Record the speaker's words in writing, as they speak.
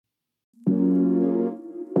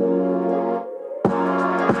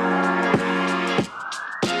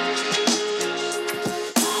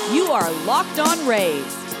are Locked On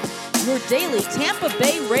Rays, your daily Tampa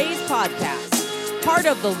Bay Rays podcast. Part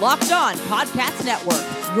of the Locked On Podcast Network,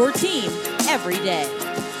 your team every day.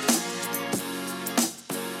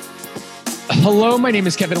 Hello, my name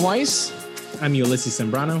is Kevin Weiss. I'm Ulysses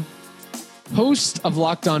Sembrano. Host of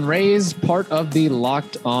Locked On Rays, part of the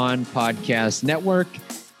Locked On Podcast Network.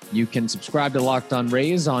 You can subscribe to Locked On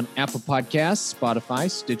Rays on Apple Podcasts,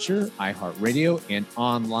 Spotify, Stitcher, iHeartRadio, and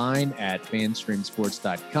online at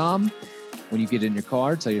fanstreamsports.com. When you get in your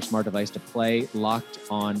car, tell your smart device to play Locked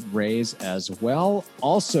On Rays as well.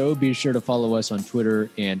 Also, be sure to follow us on Twitter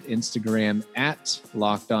and Instagram at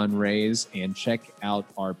Locked On Rays, and check out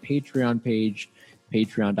our Patreon page,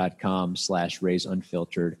 patreon.com/Rays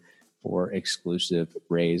Unfiltered, for exclusive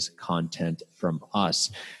Rays content from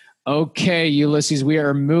us. Okay, Ulysses, we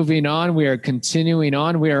are moving on. We are continuing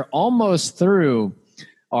on. We are almost through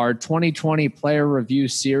our 2020 player review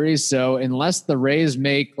series. So unless the Rays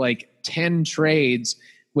make like 10 trades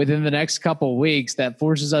within the next couple weeks, that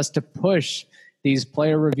forces us to push these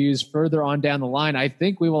player reviews further on down the line, I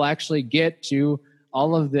think we will actually get to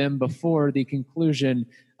all of them before the conclusion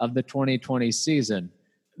of the 2020 season.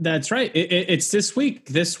 That's right. It's this week.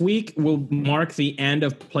 This week will mark the end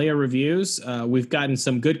of player reviews. We've gotten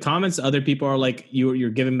some good comments. Other people are like, "You're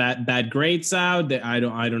giving bad grades out." That I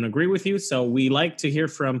don't agree with you. So we like to hear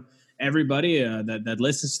from everybody that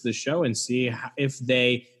listens to the show and see if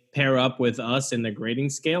they pair up with us in the grading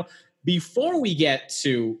scale. Before we get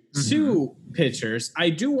to two pitchers, I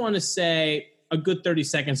do want to say a good 30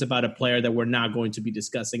 seconds about a player that we're not going to be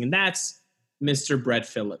discussing, and that's Mr. Brett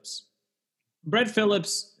Phillips. Brett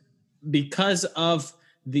Phillips, because of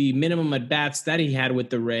the minimum at-bats that he had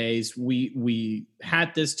with the Rays, we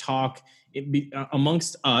had this talk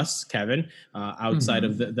amongst us, Kevin, outside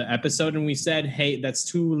of the episode, and we said, hey, that's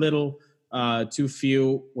too little, too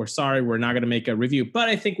few. We're sorry, we're not going to make a review. But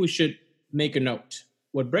I think we should make a note.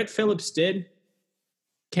 What Brett Phillips did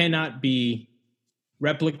cannot be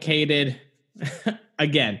replicated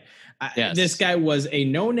again. Yes. This guy was a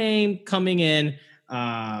no-name coming in,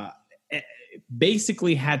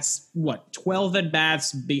 basically had 12 at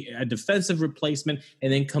bats, a defensive replacement,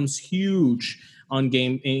 and then comes huge in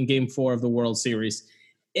game 4 of the World Series.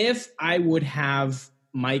 If I would have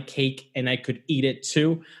my cake and I could eat it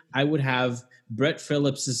too, I would have Brett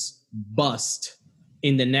Phillips's bust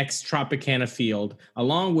in the next Tropicana field,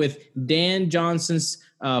 along with Dan Johnson's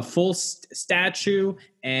full statue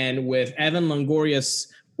and with Evan Longoria's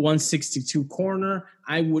 162 corner.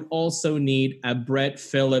 I would also need a Brett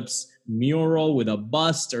Phillips mural with a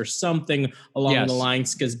bust or something along the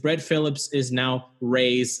lines, because Brett Phillips is now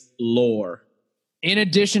Rays lore. In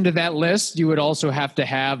addition to that list, you would also have to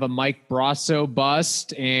have a Mike Brasso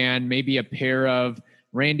bust and maybe a pair of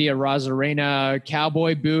Randy Arozarena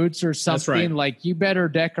cowboy boots or something. That's right. Like, you better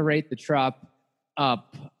decorate the Trop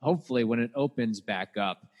up, hopefully, when it opens back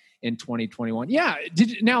up in 2021. Yeah.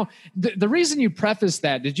 Now, the reason you preface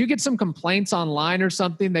that, did you get some complaints online or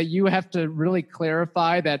something that you have to really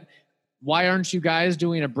clarify that why aren't you guys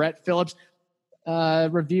doing a Brett Phillips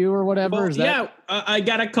review or whatever? Well, I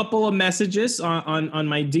got a couple of messages on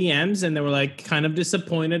my DMs, and they were like kind of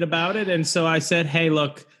disappointed about it. And so I said, hey,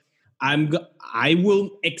 look, I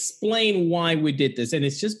will explain why we did this. And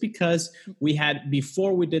it's just because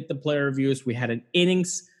before we did the player reviews, we had an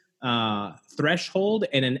innings threshold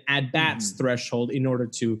and an at-bats threshold in order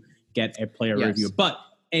to get a player review. But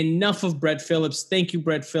enough of Brett Phillips. Thank you,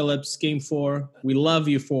 Brett Phillips. Game 4. We love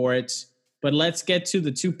you for it. But let's get to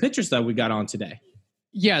the two pitchers that we got on today.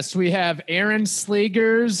 Yes, we have Aaron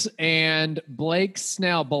Slegers and Blake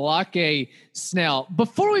Snell, Balake Snell.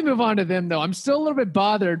 Before we move on to them, though, I'm still a little bit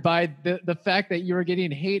bothered by the fact that you were getting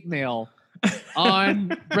hate mail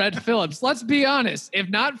on Brett Phillips. Let's be honest. If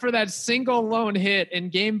not for that single lone hit in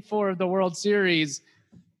Game 4 of the World Series,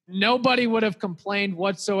 nobody would have complained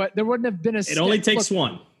whatsoever. There wouldn't have been a... It only takes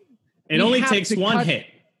one. It only takes one hit.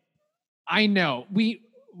 I know.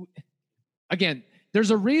 Again,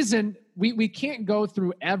 there's a reason we can't go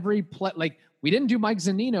through every play. Like, we didn't do Mike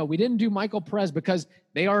Zunino. We didn't do Michael Perez because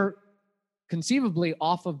they are conceivably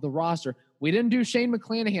off of the roster. We didn't do Shane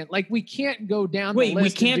McClanahan. Like, we can't go down the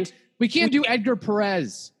list. We can't do Edgar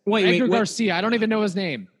Perez. Edgar Garcia. I don't even know his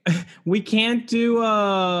name. We can't do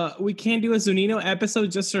a Zunino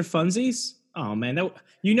episode just for funsies. Oh man,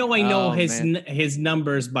 I know his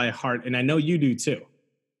numbers by heart, and I know you do too.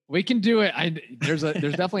 We can do it. There's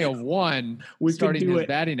definitely a 1 starting his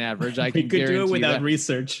batting average. We could do it without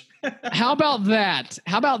research. How about that?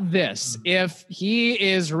 How about this? If he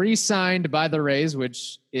is re-signed by the Rays,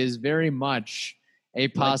 which is very much a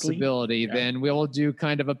possibility, then we'll do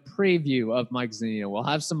kind of a preview of Mike Zunino. We'll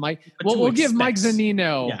have some Mike. We'll give Mike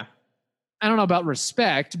Zunino I don't know about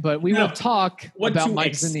respect, but we will talk about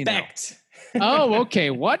Mike Zunino. Oh, okay.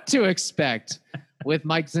 What to expect with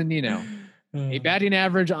Mike Zunino? A batting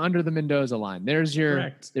average under the Mendoza line. There's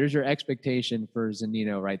your expectation for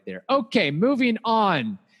Zunino right there. Okay, moving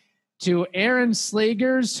on to Aaron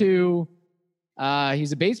Slegers, who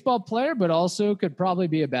he's a baseball player, but also could probably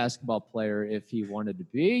be a basketball player if he wanted to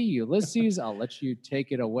be. Ulysses, I'll let you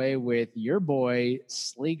take it away with your boy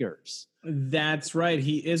Slegers. That's right.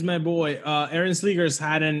 He is my boy. Aaron Slegers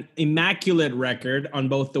had an immaculate record on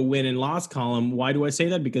both the win and loss column. Why do I say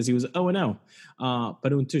that? Because he was 0-0.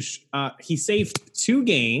 He saved 2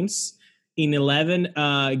 games in 11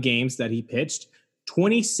 games that he pitched,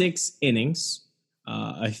 26 innings,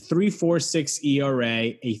 a 3.46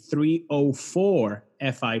 ERA, a 3.04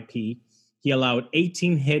 FIP. He allowed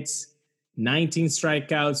 18 hits, 19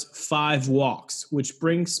 strikeouts, 5 walks, which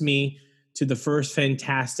brings me to the first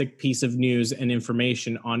fantastic piece of news and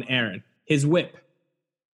information on Aaron. His whip,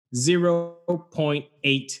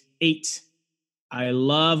 0.88. I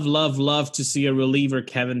love to see a reliever,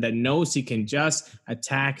 Kevin, that knows he can just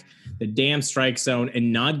attack the damn strike zone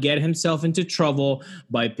and not get himself into trouble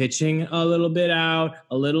by pitching a little bit out,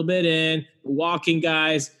 a little bit in, walking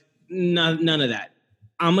guys. None of that.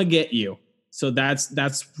 I'm going to get you. So that's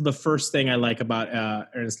the first thing I like about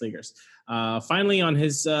Aaron Slegers. Finally, on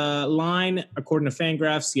his line, according to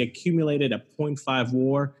Fangraphs, he accumulated a 0.5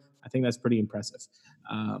 WAR. I think that's pretty impressive.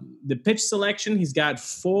 The pitch selection, he's got a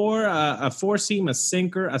 4-seam, a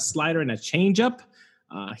sinker, a slider, and a changeup.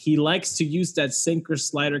 He likes to use that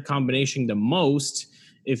sinker-slider combination the most.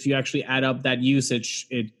 If you actually add up that usage,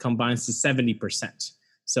 it combines to 70%.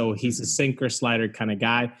 So he's a sinker-slider kind of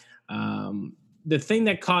guy. The thing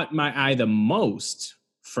that caught my eye the most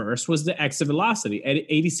first was the exit velocity at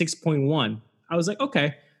 86.1. I was like,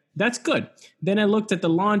 okay, that's good. Then I looked at the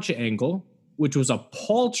launch angle, which was a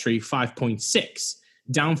paltry 5.6,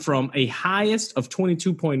 down from a highest of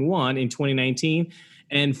 22.1 in 2019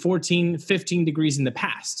 and 15 degrees in the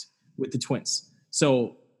past with the Twins.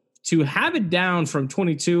 So to have it down from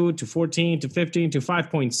 22 to 14 to 15 to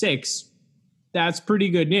 5.6, that's pretty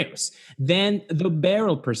good news. Then the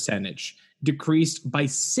barrel percentage decreased by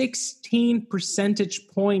 16 percentage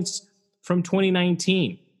points from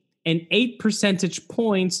 2019 and 8 percentage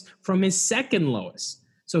points from his second lowest.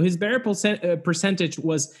 So his barrel percentage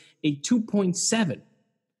was a 2.7.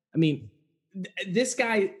 I mean, this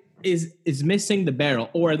guy is missing the barrel,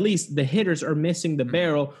 or at least the hitters are missing the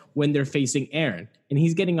barrel when they're facing Aaron. And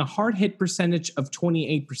he's getting a hard hit percentage of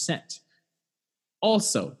 28%.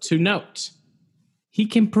 Also, to note, he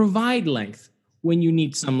can provide length when you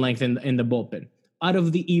need some length in the bullpen. Out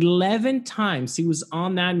of the 11 times he was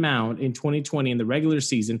on that mound in 2020 in the regular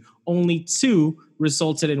season, only 2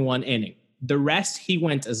 resulted in 1 inning. The rest, he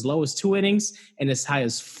went as low as 2 innings and as high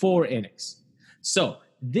as 4 innings. So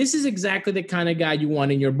this is exactly the kind of guy you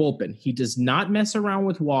want in your bullpen. He does not mess around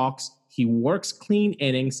with walks. He works clean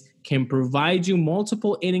innings, can provide you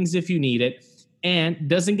multiple innings if you need it, and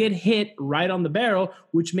doesn't get hit right on the barrel,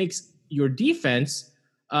 which makes your defense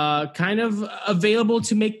kind of available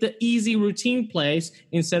to make the easy routine plays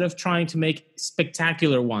instead of trying to make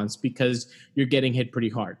spectacular ones because you're getting hit pretty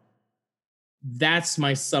hard. That's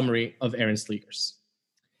my summary of Aaron Slegers.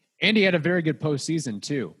 And he had a very good postseason,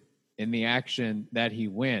 too, in the action that he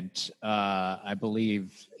went, I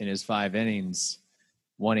believe, in his 5 innings,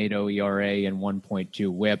 1.80 ERA and 1.2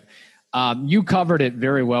 whip. You covered it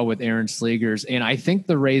very well with Aaron Slegers, and I think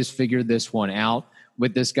the Rays figured this one out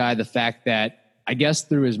with this guy, the fact that I guess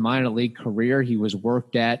through his minor league career, he was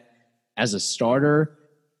worked at as a starter.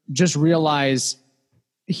 Just realize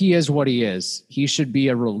he is what he is. He should be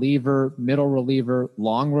a reliever, middle reliever,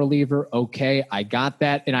 long reliever. Okay, I got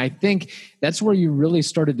that. And I think that's where you really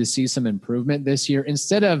started to see some improvement this year.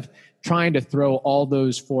 Instead of trying to throw all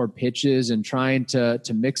those 4 pitches and trying to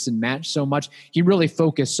mix and match so much, he really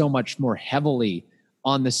focused so much more heavily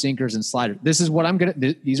on the sinkers and sliders. This is what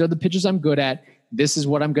these are the pitches I'm good at. This is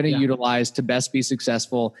what I'm going to utilize to best be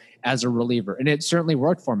successful as a reliever. And it certainly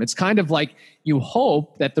worked for him. It's kind of like you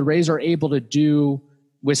hope that the Rays are able to do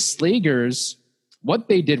with Slegers what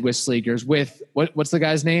they did with Slegers with what's the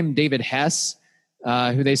guy's name? David Hess,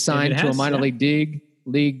 who they signed to a minor league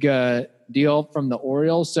deal from the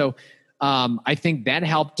Orioles. So I think that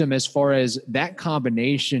helped him as far as that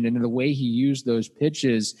combination and the way he used those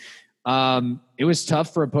pitches. It was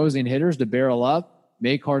tough for opposing hitters to barrel up,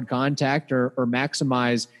 make hard contact, or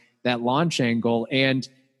maximize that launch angle. And,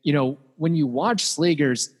 you know, when you watch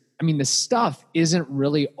Slegers, I mean, the stuff isn't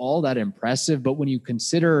really all that impressive, but when you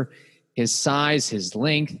consider his size, his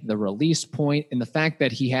length, the release point, and the fact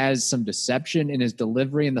that he has some deception in his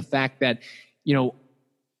delivery, and the fact that, you know,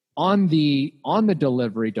 on the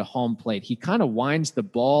delivery to home plate, he kind of winds the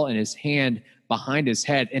ball in his hand behind his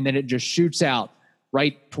head, and then it just shoots out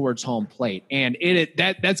right towards home plate. And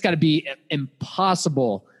that's got to be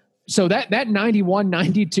impossible. So that 91,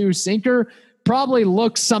 92 sinker probably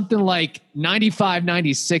looks something like 95,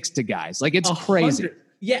 96 to guys. Like, it's crazy.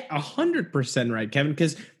 Yeah, 100% right, Kevin.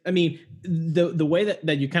 Because, I mean, the way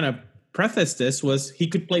that you kind of prefaced this was he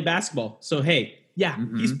could play basketball. So, hey, yeah,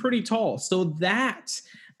 he's pretty tall. So that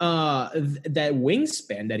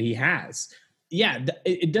wingspan that he has,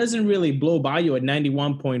 it doesn't really blow by you at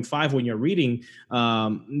 91.5 when you're reading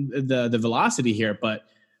the velocity here. But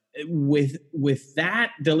with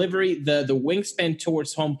that delivery, the wingspan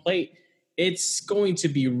towards home plate, it's going to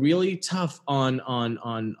be really tough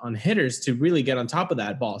on hitters to really get on top of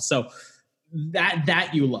that ball. So that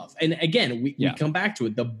you love. And again, we come back to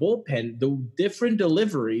it. The bullpen, the different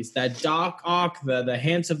deliveries, that Doc Ock, the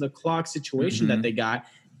hands of the clock situation that they got,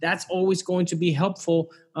 that's always going to be helpful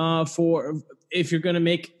for if you're going to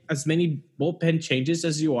make as many bullpen changes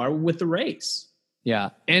as you are with the Rays. Yeah.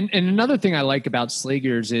 And another thing I like about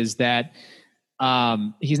Slegers is that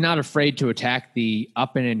he's not afraid to attack the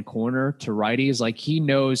up and in corner to righties. Like, he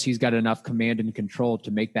knows he's got enough command and control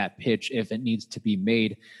to make that pitch if it needs to be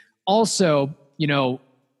made. Also,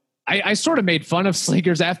 I sort of made fun of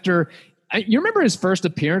Slegers after you remember his first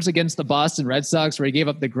appearance against the Boston Red Sox where he gave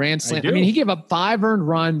up the grand slam. I mean, he gave up 5 earned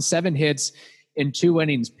runs, 7 hits in 2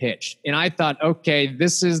 innings pitched. And I thought, okay,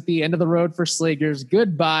 this is the end of the road for Slegers.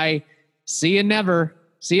 Goodbye. See you never.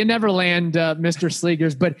 See you Neverland, Mr.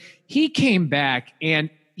 Slegers. But he came back and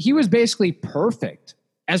he was basically perfect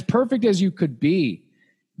as you could be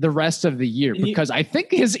the rest of the year, because I think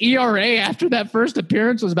his ERA after that first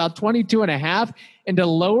appearance was about 22.5, and to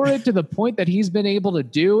lower it to the point that he's been able to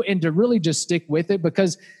do and to really just stick with it,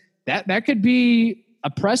 because that could be a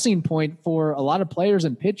pressing point for a lot of players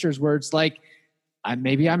and pitchers where it's like,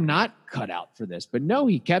 maybe I'm not cut out for this. But no,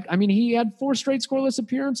 he had 4 straight scoreless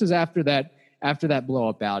appearances after that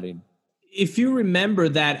blow-up outing. If you remember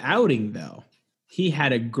that outing, though, he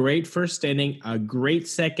had a great first inning, a great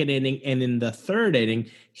second inning, and in the third inning,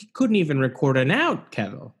 he couldn't even record an out,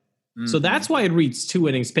 Kevin. Mm-hmm. So that's why it reads 2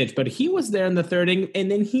 innings pitched. But he was there in the third inning,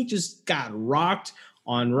 and then he just got rocked.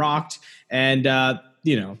 And,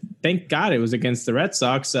 thank God it was against the Red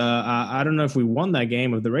Sox. I don't know if we won that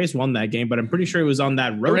game, if the Rays won that game, but I'm pretty sure it was on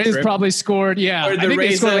that road trip. The Rays probably scored, yeah. I think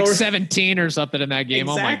they scored like 17 or something in that game.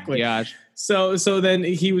 Exactly. Oh, my gosh. So then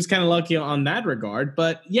he was kind of lucky on that regard.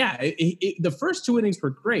 But, yeah, the first 2 innings were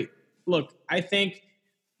great. Look, I think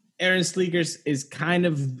Aaron Slegers is kind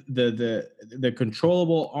of the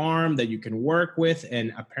controllable arm that you can work with,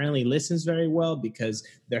 and apparently listens very well, because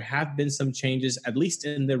there have been some changes, at least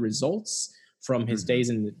in the results, from his days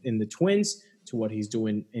in the Twins to what he's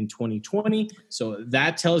doing in 2020. So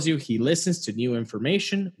that tells you he listens to new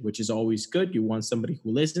information, which is always good. You want somebody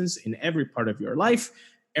who listens in every part of your life.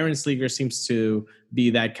 Aaron Slegers seems to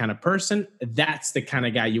be that kind of person. That's the kind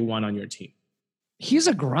of guy you want on your team. He's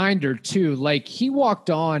a grinder too. Like, he walked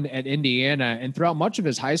on at Indiana, and throughout much of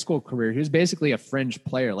his high school career, he was basically a fringe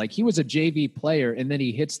player. Like, he was a JV player, and then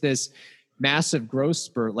he hits this massive growth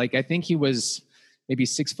spurt. Like, I think he was maybe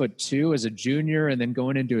 6'2" as a junior, and then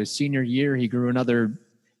going into his senior year, he grew another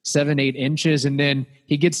 7-8 inches. And then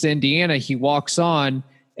he gets to Indiana, he walks on,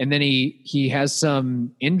 and then he has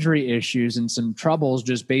some injury issues and some troubles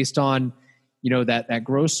just based on, that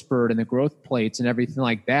growth spurt and the growth plates and everything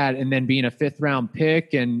like that. And then being a 5th round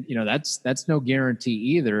pick, and that's no guarantee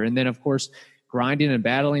either. And then of course, grinding and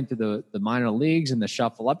battling through the minor leagues and the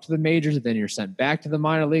shuffle up to the majors, and then you're sent back to the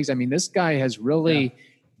minor leagues. I mean, this guy has really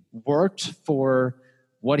worked for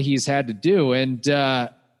what he's had to do. And,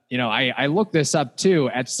 I looked this up too.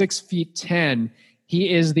 At 6'10",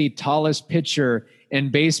 he is the tallest pitcher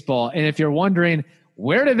in baseball. And if you're wondering,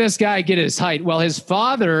 where did this guy get his height? Well, his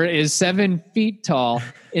father is 7 feet tall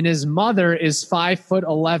and his mother is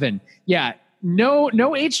 5'11". Yeah. No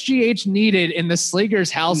HGH needed in the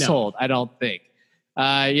Slegers household. No. I don't think,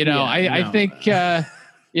 I think,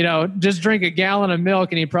 just drink a gallon of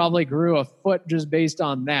milk and he probably grew a foot just based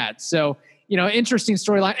on that. So, interesting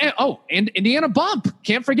storyline. And Indiana bump.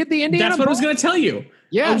 Can't forget the Indiana bump. That's what I was going to tell you.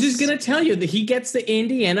 Yeah, I was just going to tell you that he gets the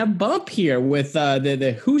Indiana bump here with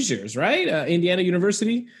the Hoosiers, right? Indiana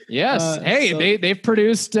University. Yes. They've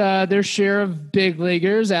produced their share of big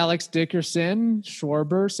leaguers: Alex Dickerson,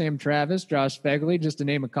 Schwarber, Sam Travis, Josh Fegley, just to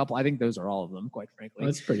name a couple. I think those are all of them, quite frankly.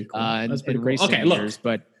 That's pretty cool. That's pretty cool. Okay, look.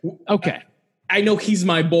 But okay. I know he's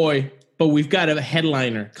my boy, but we've got a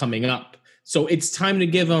headliner coming up. So it's time to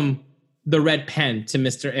give him the red pen to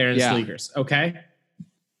Mr. Aaron Slegers, okay?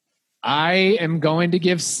 I am going to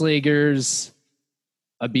give Slegers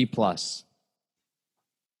A B plus.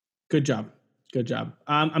 Good job. Good job.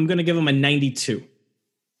 I'm going to give him a 92.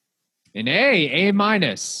 An A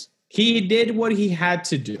minus. He did what he had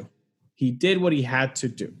to do. He did what he had to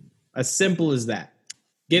do. As simple as that.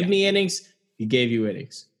 Give me innings, he gave you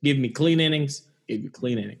innings. Give me clean innings, gave you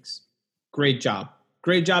clean innings. Great job.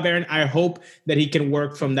 Great job, Aaron. I hope that he can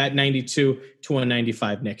work from that 92 to a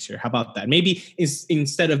 95 next year. How about that? Maybe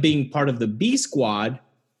instead of being part of the B squad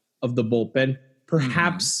of the bullpen,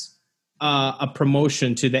 perhaps a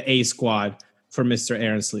promotion to the A squad for Mr.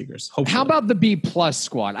 Aaron Slegers. Hopefully. How about the B plus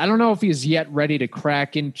squad? I don't know if he's yet ready to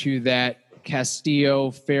crack into that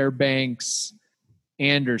Castillo, Fairbanks,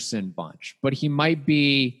 Anderson bunch, but he might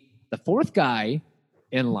be the fourth guy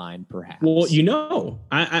in line, perhaps. Well,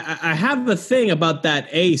 I have a thing about that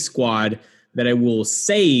A squad that I will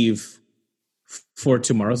save for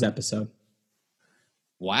tomorrow's episode.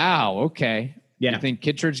 Wow. Okay. Yeah. You think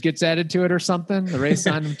Kittredge gets added to it or something? The Rays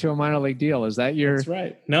signed him to a minor league deal. Is that your? That's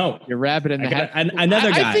right. No, your rabbit in the hat.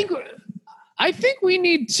 Another guy. I think we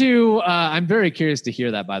need to. I'm very curious to hear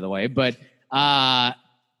that, by the way. But I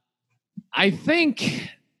think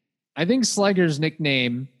Slegers'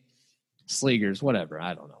 nickname, Slegers, whatever.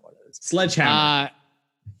 I don't know what it is. Sledgehammer.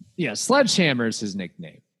 Yeah, Sledgehammer is his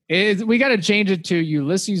nickname. We got to change it to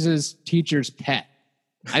Ulysses' teacher's pet.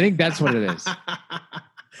 I think that's what it is.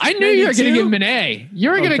 I knew you were going to give him an A. You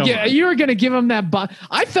were going to give him that bump.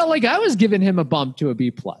 I felt like I was giving him a bump to a B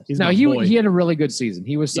plus. Now he had a really good season.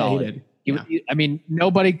 He was solid. He did. I mean,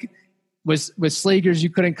 nobody was with Slegers. You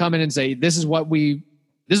couldn't come in and say this is what we're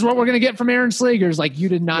going to get from Aaron Slegers. Like you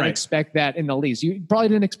did not expect that in the least. You probably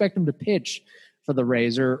didn't expect him to pitch for the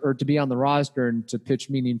Rays or to be on the roster and to pitch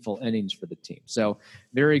meaningful innings for the team. So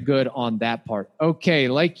very good on that part. Okay,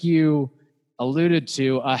 like you alluded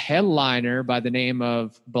to, a headliner by the name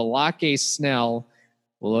of Balake Snell.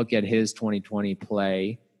 We'll look at his 2020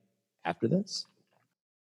 play after this.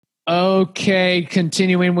 Okay,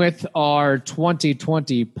 continuing with our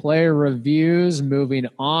 2020 player reviews, moving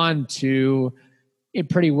on to a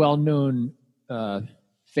pretty well-known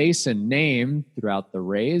face and name throughout the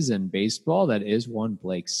Rays and baseball. That is one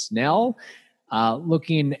Blake Snell.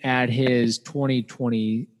 Looking at his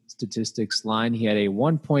 2020 statistics line, he had a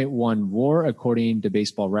 1.1 WAR according to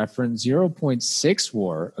Baseball Reference, 0.6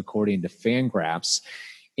 WAR according to Fangraphs.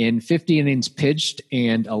 In 50 innings pitched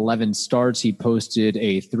and 11 starts, he posted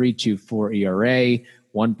a 3.24 ERA,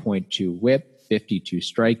 1.2 WHIP, 52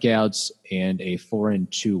 strikeouts, and a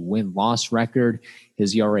 4-2 win-loss record.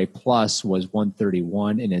 His ERA plus was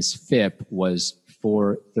 1.31, and his FIP was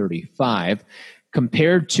 4.35.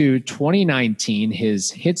 Compared to 2019,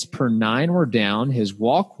 his hits per nine were down, his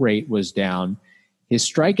walk rate was down, his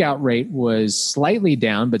strikeout rate was slightly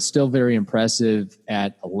down, but still very impressive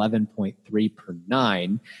at 11.3 per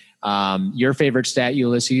nine. Your favorite stat,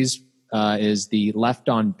 Ulysses, is the left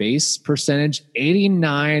on base percentage,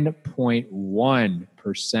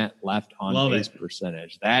 89.1% left on base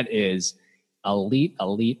percentage. That is elite.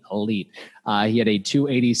 He had a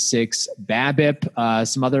 286 BABIP.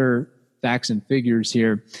 Some other facts and figures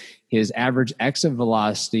here. His average exit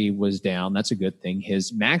velocity was down. That's a good thing.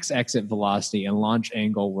 His max exit velocity and launch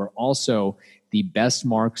angle were also the best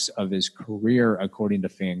marks of his career, according to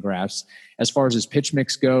Fangraphs. As far as his pitch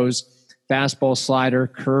mix goes, fastball, slider,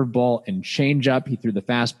 curveball, and changeup. He threw the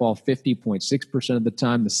fastball 50.6% of the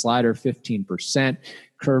time, the slider 15%,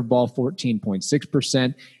 curveball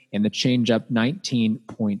 14.6%, and the changeup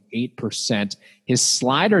 19.8%. His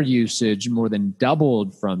slider usage more than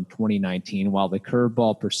doubled from 2019, while the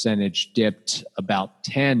curveball percentage dipped about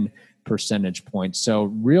 10 percentage points. So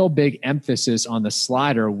real big emphasis on the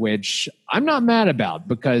slider, which I'm not mad about,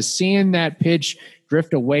 because seeing that pitch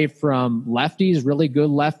drift away from lefties, really good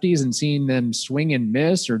lefties, and seeing them swing and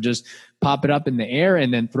miss or just pop it up in the air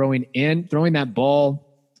and then throwing that ball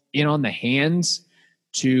in on the hands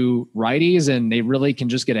to righties, and they really can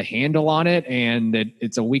just get a handle on it, and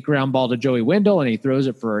it's a weak ground ball to Joey Wendell, and he throws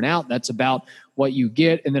it for an out. That's about what you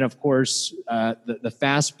get. And then, of course, the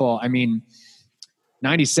fastball, I mean,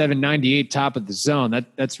 97, 98 top of the zone.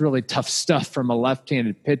 That's really tough stuff from a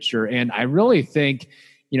left-handed pitcher. And I really think,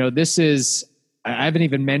 this is – I haven't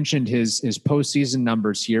even mentioned his postseason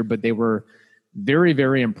numbers here, but they were very,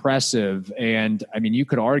 very impressive. And, I mean, you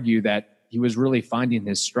could argue that he was really finding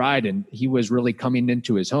his stride and he was really coming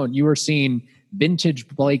into his own. You were seeing vintage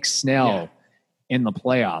Blake Snell in the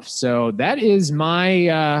playoffs. So that is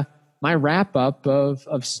my my wrap up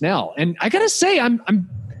of Snell. And I gotta say, I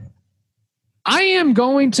am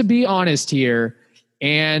going to be honest here.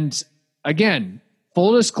 And again,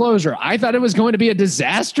 full disclosure, I thought it was going to be a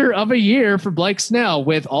disaster of a year for Blake Snell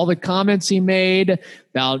with all the comments he made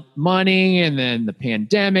about money and then the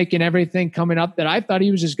pandemic and everything coming up, that I thought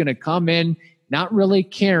he was just going to come in not really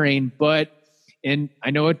caring. And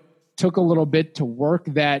I know it took a little bit to work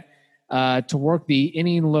the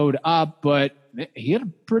inning load up, but he had a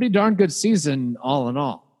pretty darn good season all in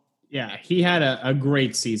all. Yeah, he had a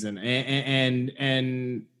great season,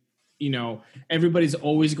 and you know, everybody's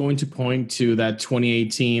always going to point to that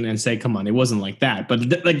 2018 and say, "Come on, it wasn't like that." But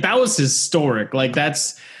that was historic.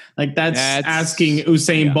 That's asking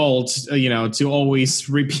Usain Bolt, to always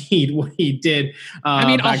repeat what he did. I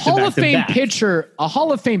mean, a Hall of Fame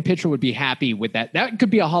pitcher would be happy with that. That could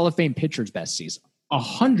be a Hall of Fame pitcher's best season.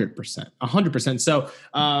 100%. So,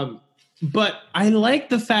 but I like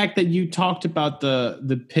the fact that you talked about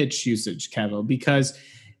the pitch usage, Kevin, because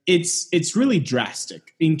it's really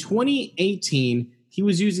drastic. In 2018, he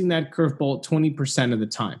was using that curveball 20% of the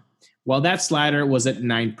time, while that slider was at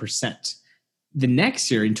 9%. The next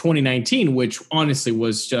year, in 2019, which honestly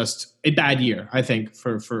was just a bad year, I think,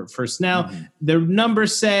 for Snell, the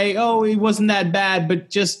numbers say, oh, it wasn't that bad, but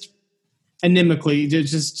just anemically,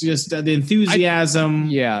 just the enthusiasm,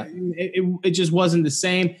 it just wasn't the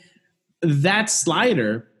same. That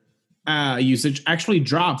slider usage actually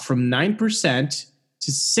dropped from 9%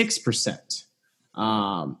 to 6%.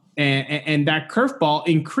 And that curveball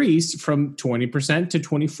increased from 20% to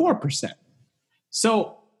 24%.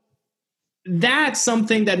 So that's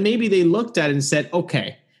something that maybe they looked at and said,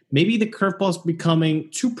 okay, maybe the curveball is becoming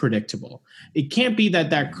too predictable. It can't be that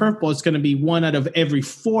curveball is going to be 1 out of every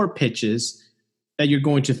 4 pitches that you're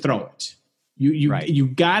going to throw it. You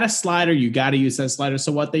got a slider, you got to use that slider.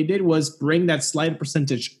 So what they did was bring that slider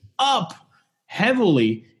percentage up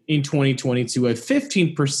heavily in 2022 at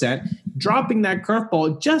 15%, dropping that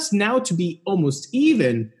curveball just now to be almost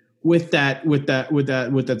even with that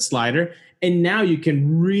slider. And now you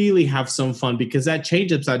can really have some fun because that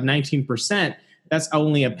changeup's at 19%. That's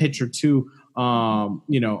only a pitch or two,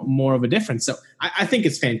 more of a difference. So I think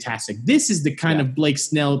it's fantastic. This is the kind of Blake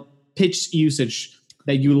Snell pitch usage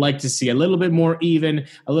that you like to see, a little bit more even,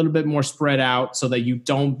 a little bit more spread out so that you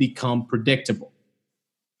don't become predictable.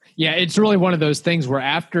 Yeah, it's really one of those things where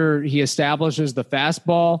after he establishes the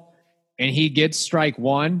fastball and he gets strike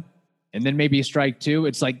 1 and then maybe strike 2,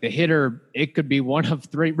 it's like the hitter, it could be 1 of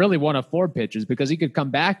 3, really 1 of 4 pitches, because he could come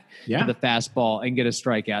back to the fastball and get a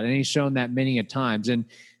strikeout. And he's shown that many a times. And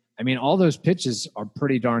I mean, all those pitches are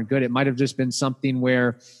pretty darn good. It might have just been something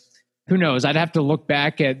where, who knows? I'd have to look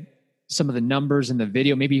back at some of the numbers in the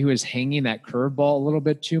video. Maybe he was hanging that curveball a little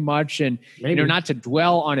bit too much, and not to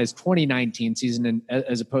dwell on his 2019 season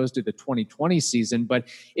as opposed to the 2020 season, but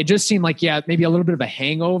it just seemed like, maybe a little bit of a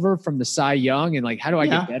hangover from the Cy Young, and like, how do I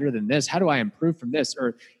get better than this? How do I improve from this?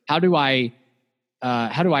 Or how do I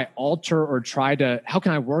alter or how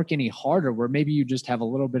can I work any harder, where maybe you just have a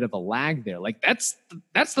little bit of a lag there? Like that's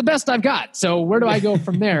the best I've got. So where do I go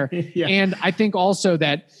from there? And I think also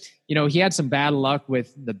that, he had some bad luck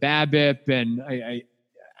with the BABIP, and I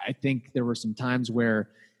think there were some times where,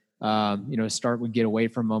 a start would get away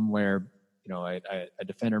from him where, a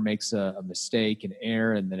defender makes a mistake, an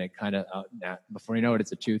error, and then it kind of, before you know it,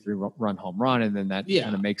 it's a 2-3 run home run, and then that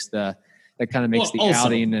kind of makes the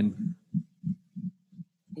outing. And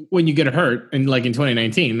when you get hurt, and like in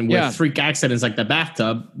 2019 with freak accidents like the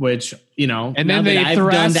bathtub, which and then the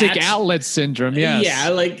thoracic outlet syndrome,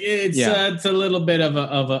 it's a little bit of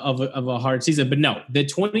a hard season. But no, the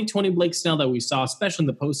 2020 Blake Snell that we saw, especially in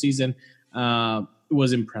the postseason,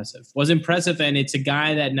 was impressive, and it's a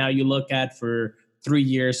guy that now you look at for 3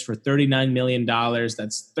 years for $39 million.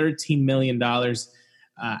 That's $13 million.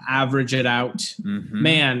 Average it out,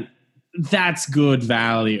 man. That's good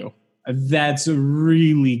value. That's a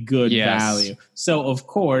really good value. So, of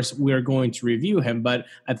course, we're going to review him, but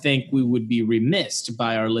I think we would be remiss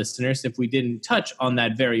by our listeners if we didn't touch on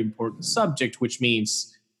that very important subject, which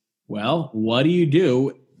means, well, what do you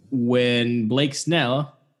do when Blake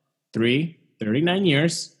Snell, 39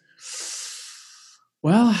 years,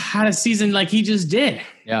 had a season like he just did?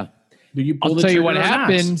 Yeah. Do you pull I'll tell you what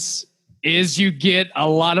happens is you get a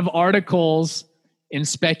lot of articles in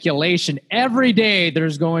speculation. Every day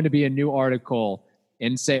there's going to be a new article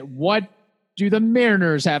and say, what do the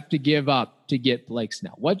Mariners have to give up to get Blake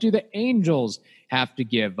Snell? What do the Angels have to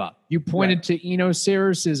give up? You pointed to Eno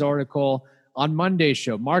Sarris's article on Monday's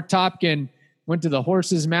show. Mark Topkin went to the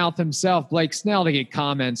horse's mouth himself, Blake Snell, to get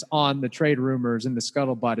comments on the trade rumors and the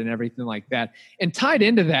scuttlebutt and everything like that. And tied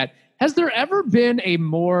into that, has there ever been a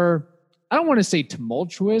more, I don't want to say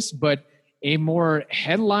tumultuous, but a more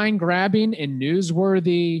headline-grabbing and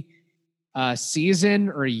newsworthy season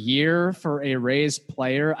or year for a Rays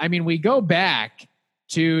player. I mean, we go back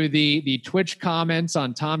to the Twitch comments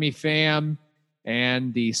on Tommy Pham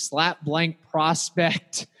and the slap blank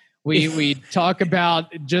prospect. We talk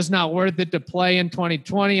about just not worth it to play in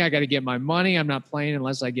 2020. I got to get my money. I'm not playing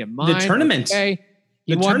unless I get mine. The tournament. Okay.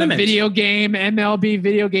 He won the video game, MLB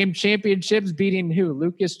video game championships, beating who?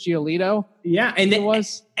 Lucas Giolito. Yeah, and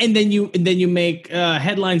then you make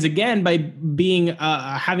headlines again by being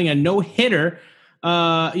having a no hitter,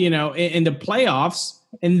 in the playoffs,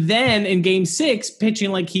 and then in Game 6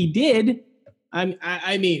 pitching like he did.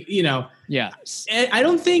 I mean, yeah. I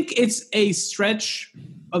don't think it's a stretch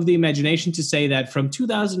of the imagination to say that from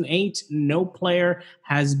 2008, no player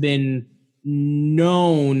has been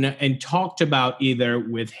known and talked about either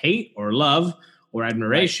with hate or love or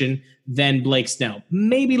admiration than Blake Snell.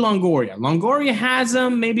 Maybe Longoria. Longoria has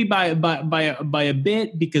him maybe by a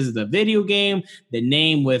bit because of the video game, the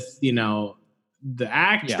name with the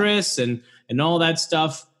actress and all that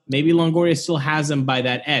stuff. Maybe Longoria still has him by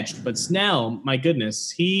that edge, but Snell, my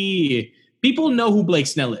goodness, people know who Blake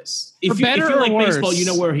Snell is. If you like baseball, you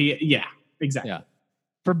know where exactly. Yeah.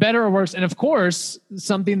 For better or worse. And of course,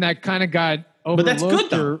 something that kind of got overlooked. But that's good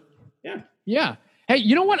though. Yeah. Hey,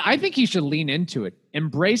 you know what? I think he should lean into it.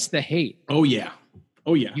 Embrace the hate. Oh yeah.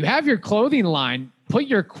 You have your clothing line. Put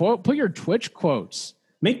your Twitch quotes.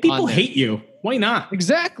 Make people hate you. Why not?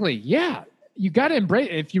 Exactly. Yeah. You got to embrace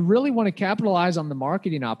it. If you really want to capitalize on the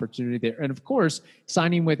marketing opportunity there. And of course,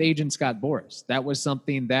 signing with agent Scott Boras. That was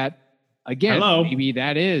something that, again, maybe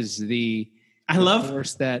that is I love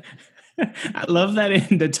that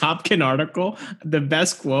in the Topkin article, the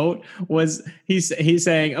best quote was he's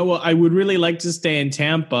saying, "Oh well, I would really like to stay in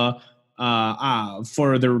Tampa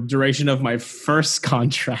for the duration of my first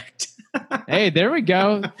contract." Hey, there we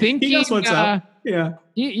go. Thinking, he knows what's up. Yeah,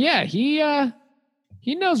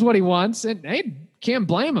 he knows what he wants, and hey, can't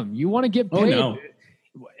blame him. You want to get paid. Oh, no.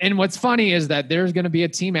 And what's funny is that there's going to be a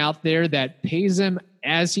team out there that pays him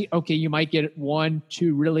you might get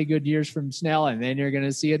 1-2 really good years from Snell, and then you're going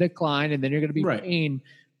to see a decline, and then you're going to be paying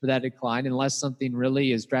for that decline unless something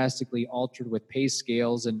really is drastically altered with pay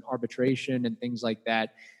scales and arbitration and things like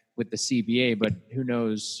that with the CBA. But who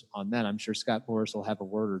knows on that? I'm sure Scott Boras will have a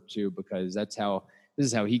word or two because this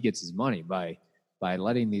is how he gets his money by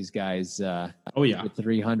letting these guys with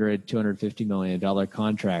 $300, $250 million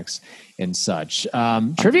contracts and such.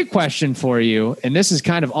 Trivia question for you, and this is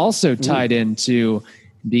kind of also tied into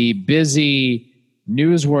the busy,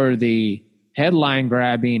 newsworthy,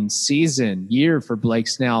 headline-grabbing year for Blake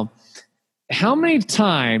Snell. How many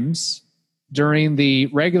times during the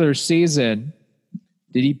regular season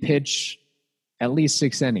did he pitch at least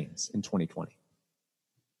 6 innings in 2020?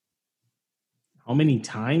 How many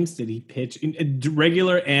times did he pitch in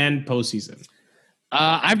regular and postseason?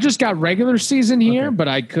 I've just got regular season here, but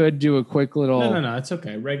I could do a quick little. No, it's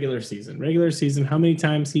okay. Regular season. How many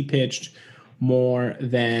times he pitched more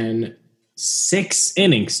than 6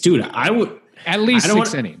 innings, dude? I would at least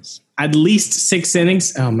 6 innings. At least 6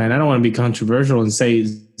 innings. Oh man, I don't want to be controversial and say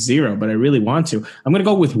 0, but I really want to. I'm going to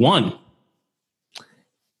go with 1.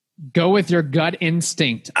 Go with your gut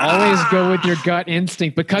instinct. Always go with your gut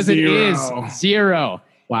instinct because 0. It is 0.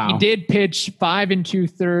 Wow. He did pitch 5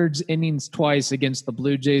 2/3 innings twice against the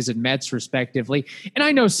Blue Jays and Mets, respectively. And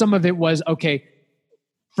I know some of it was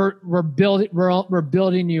we're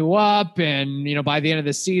building you up, and by the end of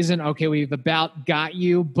the season, we've about got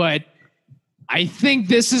you. But I think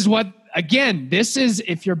this is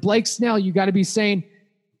if you're Blake Snell, you got to be saying,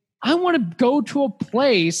 I want to go to a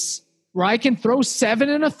place where I can throw 7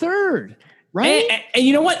 1/3, right? And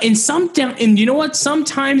you know what?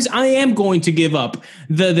 Sometimes I am going to give up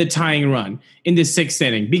the tying run in the 6th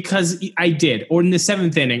inning because I did, or in the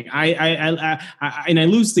 7th inning, I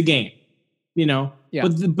lose the game. Yeah.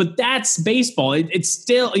 But that's baseball. It's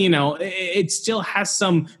still, it still has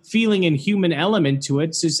some feeling and human element to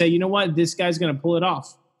it to say, you know what, this guy's going to pull it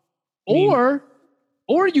off. Or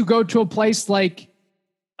you go to a place like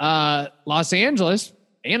Los Angeles,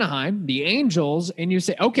 Anaheim, the Angels, and you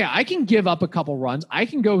say, okay, I can give up a couple runs. I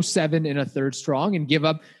can go 7 1/3 strong and give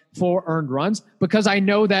up 4 earned runs because I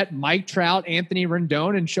know that Mike Trout, Anthony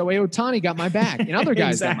Rendon, and Shohei Ohtani got my back, and other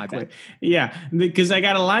guys got my back. Yeah, because I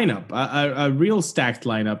got a lineup, a real stacked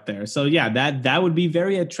lineup there. So yeah, that would be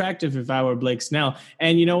very attractive if I were Blake Snell.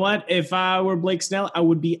 And you know what? If I were Blake Snell, I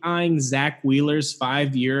would be eyeing Zach Wheeler's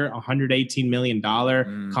 5-year, $118 million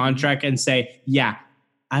contract and say, yeah,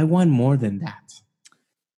 I want more than that.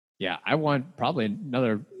 Yeah, I want probably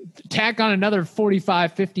another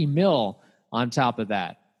 45, 50 mil on top of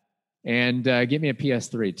that. And give me a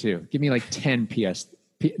PS3 too. Give me like 10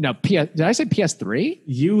 Did I say PS3?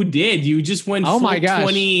 You did. You just went Oh my gosh.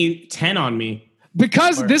 2010 on me.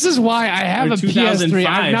 Because this is why I have a PS3.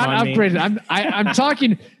 I'm not upgraded. I'm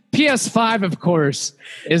talking PS5, of course,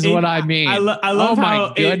 is what I mean. I love oh my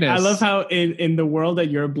how goodness. I love how in the world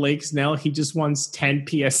that you're Blake Snell, he just wants 10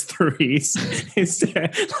 PS3s.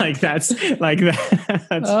 That's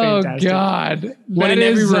oh fantastic. God. One that in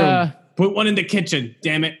every is, room. Put one in the kitchen.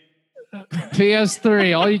 Damn it.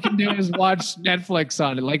 PS3. All you can do is watch Netflix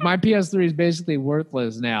on it. Like my PS3 is basically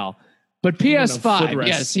worthless now. But PS5,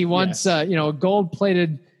 yes, he wants a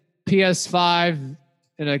gold-plated PS5,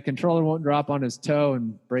 and a controller won't drop on his toe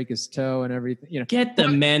and break his toe and everything. Get the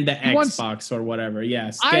Xbox or whatever.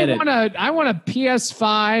 Yes, I want a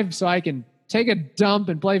PS5 so I can take a dump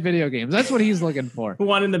and play video games. That's what he's looking for.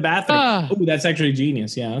 One in the bathroom. Oh, that's actually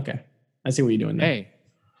genius. Yeah, okay, I see what you're doing there.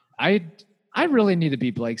 Hey, I really need to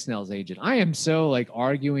be Blake Snell's agent. I am so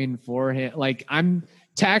arguing for him. I'm.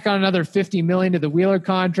 Tack on another $50 million to the Wheeler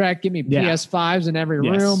contract. Give me PS5s in every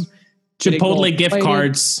room. Chipotle gift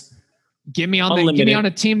cards. Get me on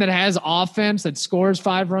a team that has offense that scores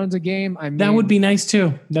 5 runs a game. That would be nice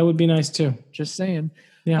too. Just saying.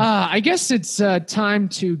 Yeah. I guess it's time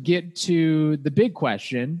to get to the big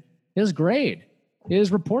question: his grade,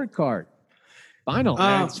 his report card.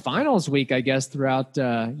 It's finals week, I guess, throughout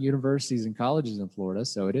universities and colleges in Florida.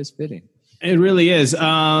 So it is fitting. It really is.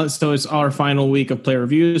 So it's our final week of player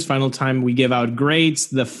reviews, final time we give out grades.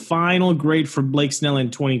 The final grade for Blake Snell in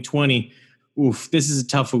 2020. Oof, this is a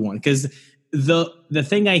tough one because the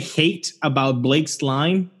thing I hate about Blake's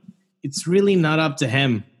line, it's really not up to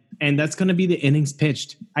him. And that's going to be the innings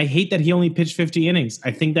pitched. I hate that he only pitched 50 innings. I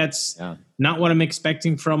think that's not what I'm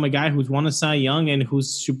expecting from a guy who's won a Cy Young and who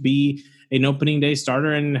should be an opening day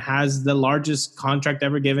starter and has the largest contract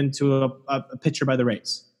ever given to a pitcher by the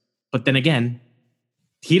Rays. But then again,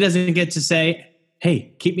 he doesn't get to say,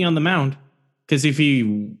 hey, keep me on the mound. Because if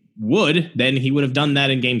he would, then he would have done that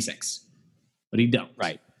in Game 6. But he don't.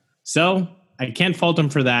 Right. So I can't fault him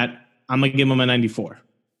for that. I'm going to give him a 94.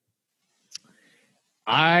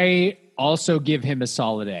 I also give him a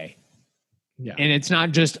solid A. Yeah. And it's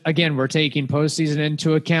not just, again, we're taking postseason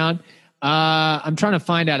into account. I'm trying to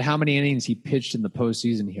find out how many innings he pitched in the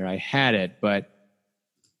postseason here. I had it, but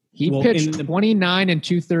he pitched 29 and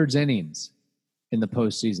 2/3 innings in the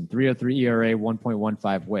postseason, 3.03 ERA,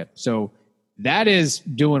 1.15 WHIP. So that is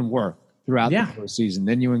doing work throughout the postseason.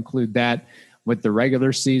 Then you include that with the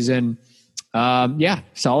regular season.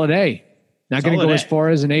 Solid A. Not going to go as far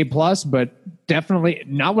as an A+, but definitely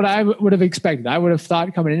not what I would have expected. I would have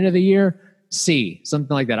thought coming into the year, C,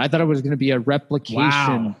 something like that. I thought it was going to be a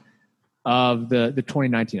replication of the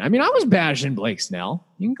 2019. I mean, I was bashing Blake Snell.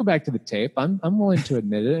 You can go back to the tape. I'm willing to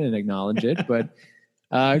admit it and acknowledge it, but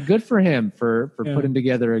good for him for putting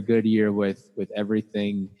together a good year with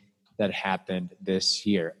everything that happened this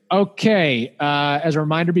year. Okay. As a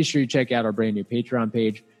reminder, be sure you check out our brand new Patreon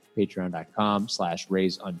page,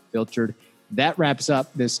 patreon.com/Rays Unfiltered. That wraps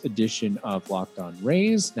up this edition of Locked On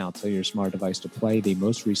Rays. Now tell your smart device to play the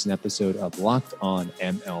most recent episode of Locked On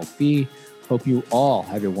MLB. Hope you all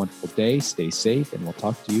have a wonderful day. Stay safe, and we'll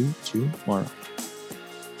talk to you tomorrow.